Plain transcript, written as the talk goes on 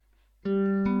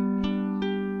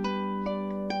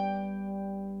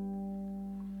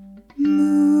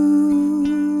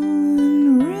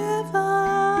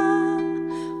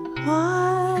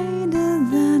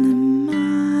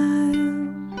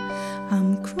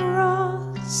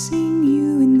sing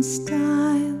you in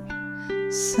style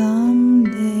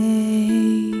someday.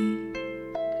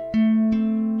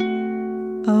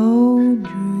 Oh,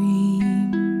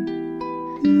 dream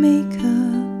maker,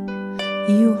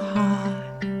 you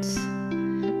heart's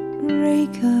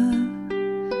breaker,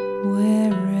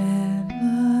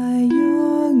 wherever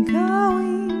you're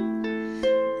going,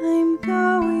 I'm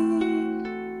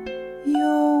going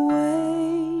your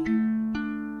way.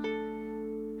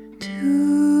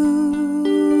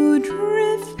 Two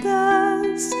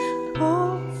drifters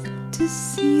off to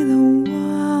see the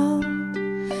world.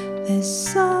 There's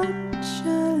such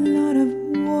a lot of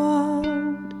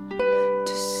world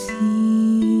to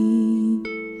see.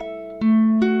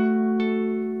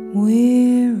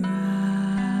 We're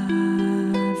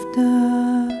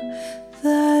after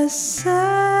the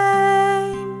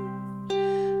same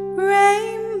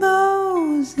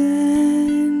rainbow's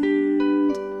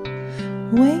end,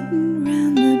 waiting